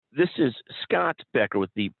This is Scott Becker with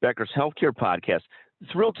the Becker's Healthcare Podcast.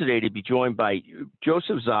 Thrilled today to be joined by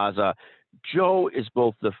Joseph Zaza. Joe is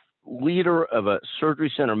both the leader of a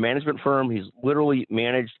surgery center management firm. He's literally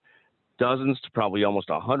managed dozens to probably almost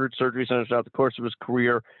 100 surgery centers throughout the course of his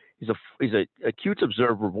career. He's a acute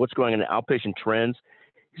observer of what's going on in outpatient trends.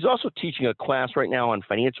 He's also teaching a class right now on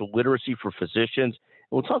financial literacy for physicians.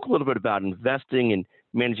 And we'll talk a little bit about investing and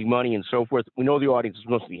managing money and so forth. We know the audience is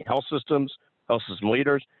mostly health system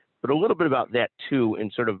leaders, but a little bit about that too,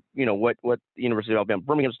 and sort of, what the University of Alabama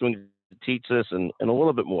Birmingham is doing to teach this and a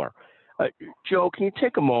little bit more. Joe, can you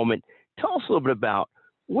take a moment, tell us a little bit about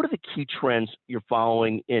what are the key trends you're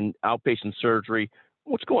following in outpatient surgery?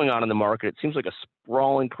 What's going on in the market? It seems like a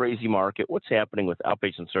sprawling, crazy market. What's happening with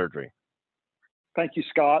outpatient surgery? Thank you,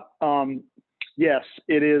 Scott. Yes,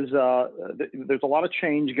 it is. There's a lot of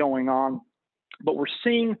change going on, but we're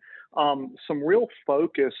seeing some real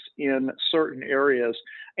focus in certain areas.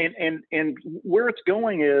 And where it's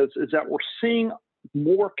going is that we're seeing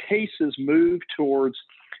more cases move towards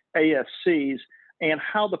ASCs, and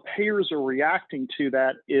how the payers are reacting to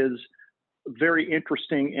that is very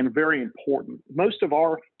interesting and very important. Most of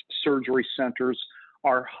our surgery centers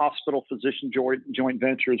are hospital physician joint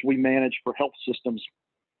ventures we manage for health systems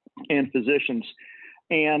and physicians.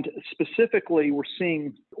 And specifically, we're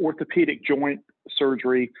seeing orthopedic joint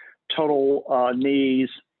surgery, total knees,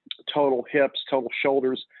 total hips, total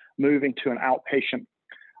shoulders, moving to an outpatient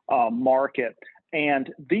market.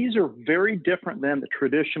 And these are very different than the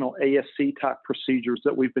traditional ASC type procedures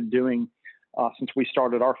that we've been doing since we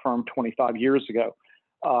started our firm 25 years ago.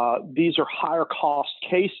 These are higher cost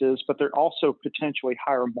cases, but they're also potentially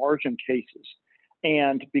higher margin cases.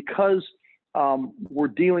 And because we're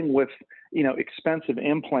dealing with, expensive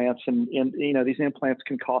implants, and these implants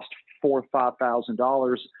can cost $4,000 or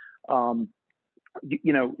 $5,000.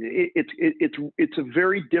 It's a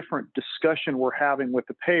very different discussion we're having with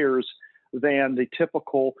the payers than the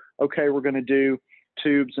typical, okay, we're going to do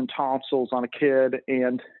tubes and tonsils on a kid,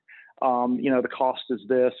 and the cost is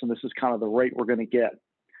this, and this is kind of the rate we're going to get.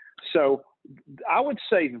 So I would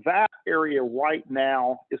say that area right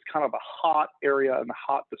now is kind of a hot area and a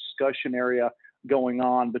hot discussion area going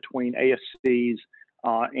on between ASCs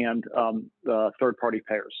and the third-party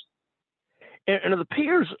payers. And are the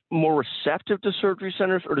payers more receptive to surgery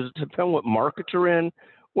centers, or does it depend on what market you're in?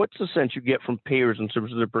 What's the sense you get from payers in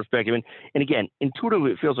terms of their perspective? And again,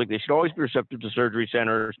 intuitively, it feels like they should always be receptive to surgery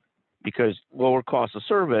centers because lower cost of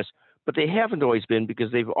service, but they haven't always been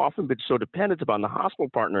because they've often been so dependent upon the hospital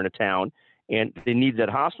partner in a town, and they need that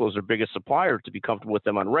hospital as their biggest supplier to be comfortable with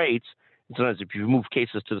them on rates. And sometimes if you move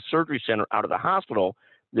cases to the surgery center out of the hospital,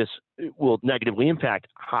 this will negatively impact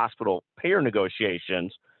hospital payer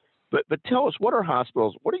negotiations. But tell us, what are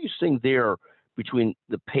you seeing there between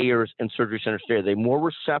the payers and surgery centers today? Are they more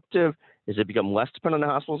receptive? Has it become less dependent on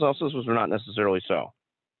the hospitals health systems, or not necessarily so?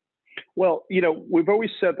 Well, we've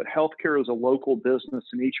always said that healthcare is a local business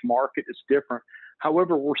and each market is different.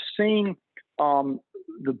 However, we're seeing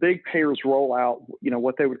the big payers roll out,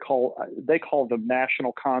 what they call them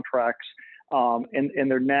national contracts, and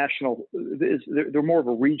they're national. They're more of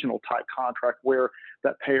a regional type contract where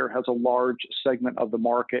that payer has a large segment of the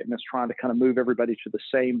market and is trying to kind of move everybody to the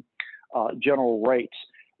same general rates.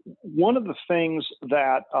 One of the things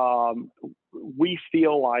that we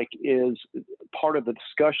feel like is part of the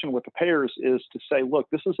discussion with the payers is to say, look,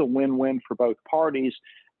 this is a win-win for both parties,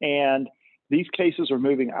 and these cases are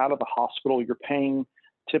moving out of the hospital. You're paying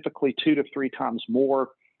typically 2 to 3 times more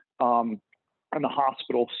in the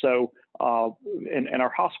hospital. So, and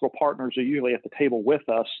our hospital partners are usually at the table with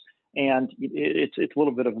us, and it's a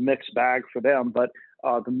little bit of a mixed bag for them. But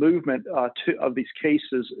the movement of these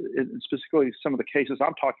cases, and specifically some of the cases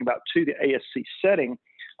I'm talking about, to the ASC setting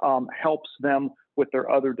helps them with their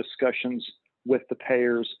other discussions with the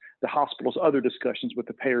payers, the hospital's other discussions with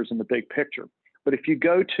the payers in the big picture. But if you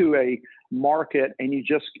go to a market and you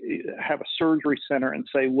just have a surgery center and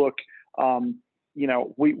say, look,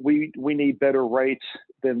 we need better rates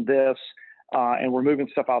than this, and we're moving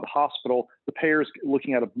stuff out of the hospital, the payer's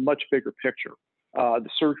looking at a much bigger picture. The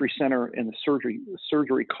surgery center and the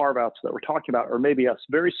surgery carve-outs that we're talking about are maybe a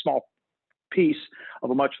very small piece of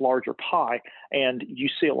a much larger pie, and you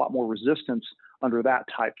see a lot more resistance under that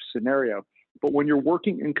type of scenario. But when you're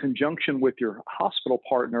working in conjunction with your hospital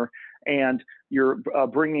partner and you're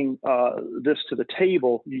bringing this to the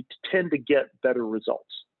table, you tend to get better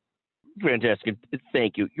results. Fantastic.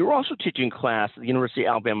 Thank you. You're also teaching class at the University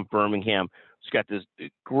of Alabama Birmingham. It's got this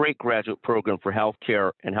great graduate program for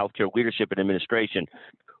healthcare and healthcare leadership and administration.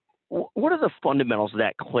 What are the fundamentals of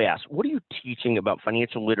that class? What are you teaching about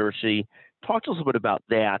financial literacy? Talk to us a bit about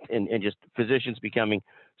that and just physicians becoming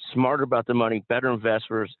smarter about the money, better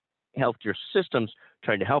investors, healthcare systems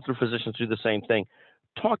trying to help their physicians do the same thing.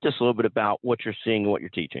 Talk to us a little bit about what you're seeing and what you're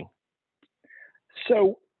teaching.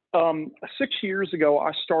 So 6 years ago,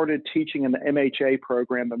 I started teaching in the MHA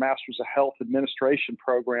program, the Masters of Health Administration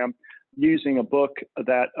program, using a book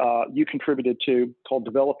that you contributed to called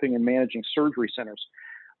Developing and Managing Surgery Centers.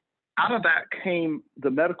 Out of that came, the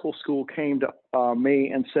medical school came to me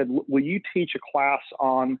and said, will you teach a class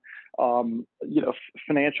on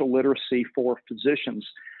financial literacy for physicians?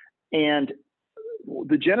 And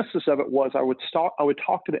the genesis of it was I would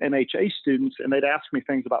talk to the MHA students, and they'd ask me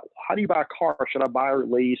things about, how do you buy a car? Should I buy or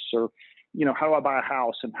lease? Or, how do I buy a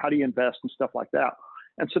house? And how do you invest and stuff like that?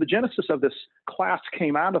 And so the genesis of this class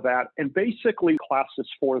came out of that, and basically classes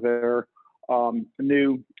for their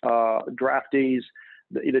new draftees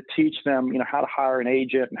to teach them, how to hire an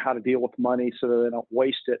agent and how to deal with money so that they don't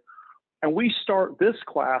waste it. And we start this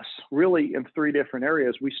class really in 3 different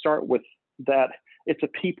areas. We start with that it's a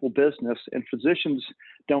people business, and physicians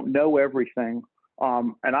don't know everything,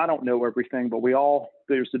 and I don't know everything, but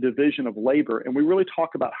there's the division of labor, and we really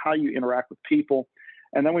talk about how you interact with people.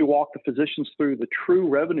 And then we walk the physicians through the true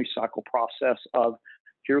revenue cycle process of,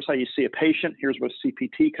 here's how you see a patient, here's what a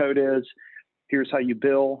CPT code is, here's how you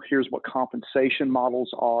bill, here's what compensation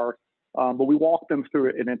models are. But we walk them through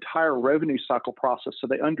an entire revenue cycle process so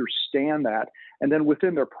they understand that. And then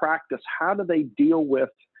within their practice, how do they deal with,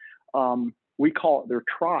 we call it their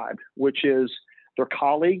tribe, which is their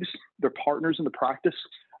colleagues, their partners in the practice,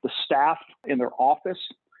 the staff in their office,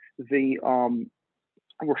 the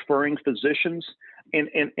referring physicians, and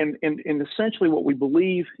essentially what we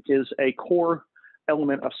believe is a core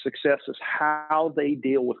element of success is how they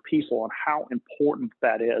deal with people and how important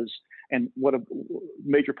that is and what a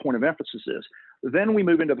major point of emphasis is. Then we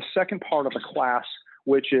move into the second part of the class,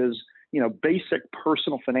 which is basic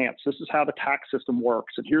personal finance. This is how the tax system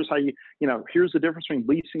works. And here's how here's the difference between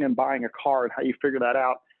leasing and buying a car and how you figure that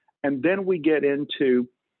out. And then we get into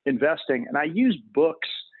investing. And I use books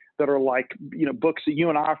that are like, books that you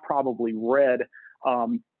and I have probably read,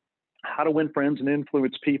 How to Win Friends and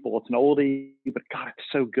Influence People. It's an oldie, but God, it's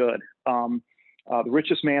so good. The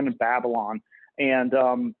Richest Man in Babylon, and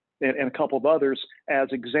a couple of others as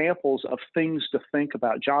examples of things to think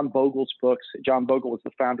about. John Bogle's books. John Bogle was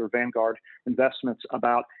the founder of Vanguard Investments,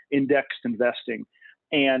 about indexed investing.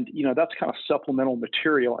 And, that's kind of supplemental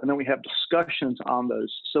material. And then we have discussions on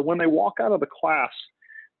those. So when they walk out of the class,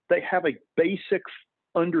 they have a basic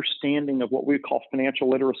understanding of what we call financial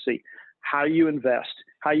literacy, how you invest,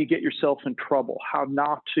 how you get yourself in trouble, how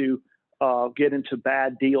not to get into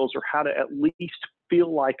bad deals, or how to at least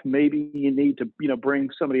feel like maybe you need to, bring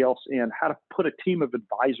somebody else in, how to put a team of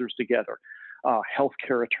advisors together,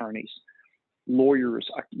 healthcare attorneys, lawyers,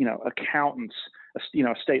 accountants,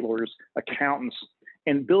 state lawyers, accountants,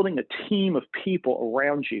 and building a team of people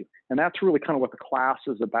around you. And that's really kind of what the class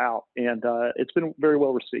is about. And it's been very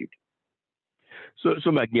well received.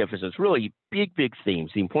 So magnificent. It's really big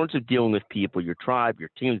themes. The importance of dealing with people, your tribe, your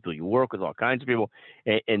team, people you work with, all kinds of people,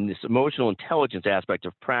 and this emotional intelligence aspect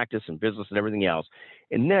of practice and business and everything else.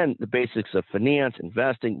 And then the basics of finance,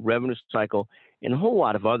 investing, revenue cycle, and a whole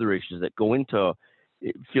lot of other issues that go into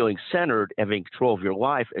feeling centered, having control of your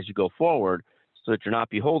life as you go forward, so that you're not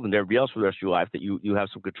beholden to everybody else for the rest of your life, that you have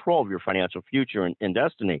some control of your financial future and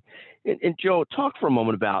destiny. And Joe, talk for a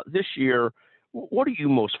moment about this year. What are you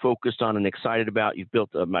most focused on and excited about? You've built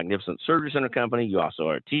a magnificent surgery center company. You also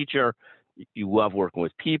are a teacher. You love working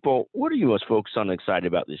with people. What are you most focused on and excited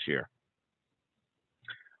about this year?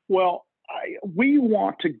 Well, we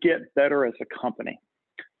want to get better as a company.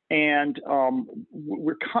 And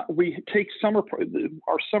we take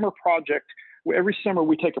our summer project. Every summer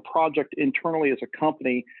we take a project internally as a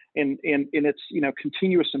company, and it's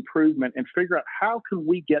continuous improvement, and figure out how can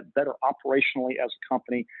we get better operationally as a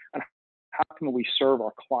company, and how can we serve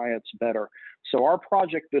our clients better. So our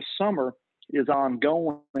project this summer is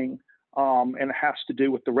ongoing, and it has to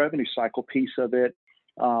do with the revenue cycle piece of it.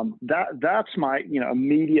 That's my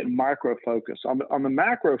immediate micro focus. On the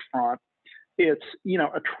macro front, it's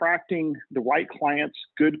attracting the right clients,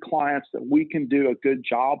 good clients that we can do a good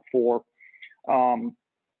job for, and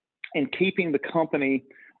keeping the company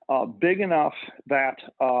big enough that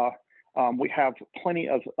we have plenty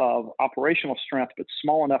of operational strength, but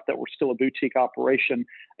small enough that we're still a boutique operation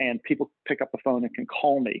and people pick up the phone and can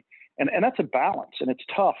call me. And that's a balance, and it's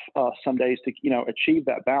tough some days to achieve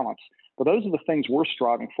that balance. But those are the things we're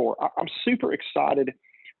striving for. I'm super excited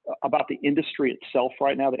about the industry itself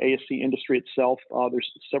right now, the ASC industry itself.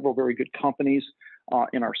 There's several very good companies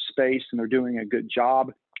in our space, and they're doing a good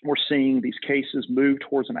job. We're seeing these cases move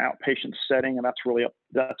towards an outpatient setting, and that's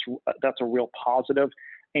a real positive.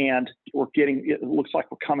 and it looks like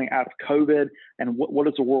we're coming out of COVID, and what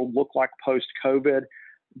does the world look like post-COVID?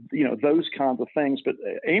 Those kinds of things. But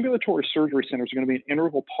ambulatory surgery centers are going to be an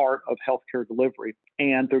integral part of healthcare delivery,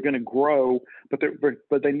 and they're going to grow,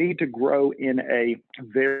 but they need to grow in a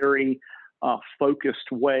very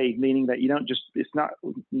focused way, meaning that you don't just, it's not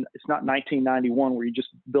 1991 where you just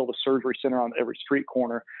build a surgery center on every street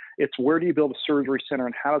corner. It's where do you build a surgery center,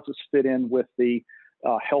 and how does this fit in with the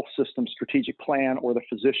health system strategic plan or the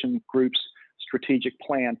physician group's strategic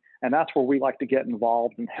plan? And that's where we like to get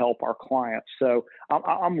involved and help our clients. So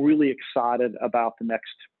I'm really excited about the next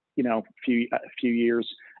few years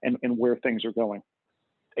and where things are going.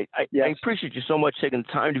 I appreciate you so much taking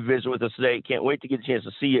the time to visit with us today. Can't wait to get a chance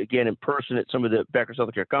to see you again in person at some of the Becker's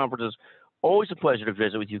Healthcare conferences. Always a pleasure to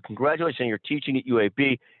visit with you. Congratulations on your teaching at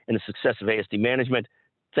UAB and the success of ASD management.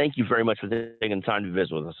 Thank you very much for taking the time to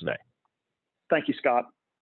visit with us today. Thank you, Scott.